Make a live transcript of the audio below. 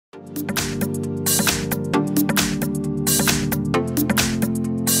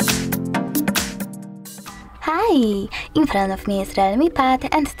Hi! In front of me is REALME Pad,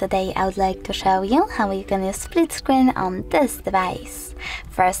 and today I would like to show you how you can use split screen on this device.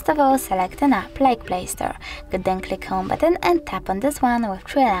 First of all, select an app like Play Store, then click Home button and tap on this one with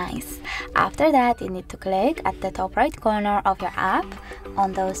 3 lines. After that, you need to click at the top right corner of your app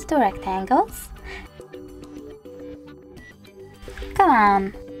on those 2 rectangles. Come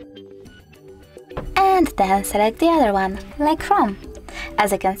on! And then select the other one, like Chrome.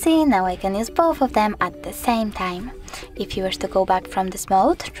 As you can see, now I can use both of them at the same time. If you wish to go back from this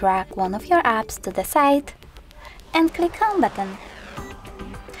mode, drag one of your apps to the side and click Home button.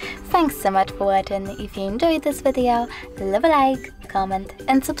 Thanks so much for watching. If you enjoyed this video, leave a like, comment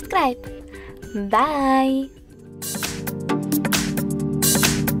and subscribe. Bye!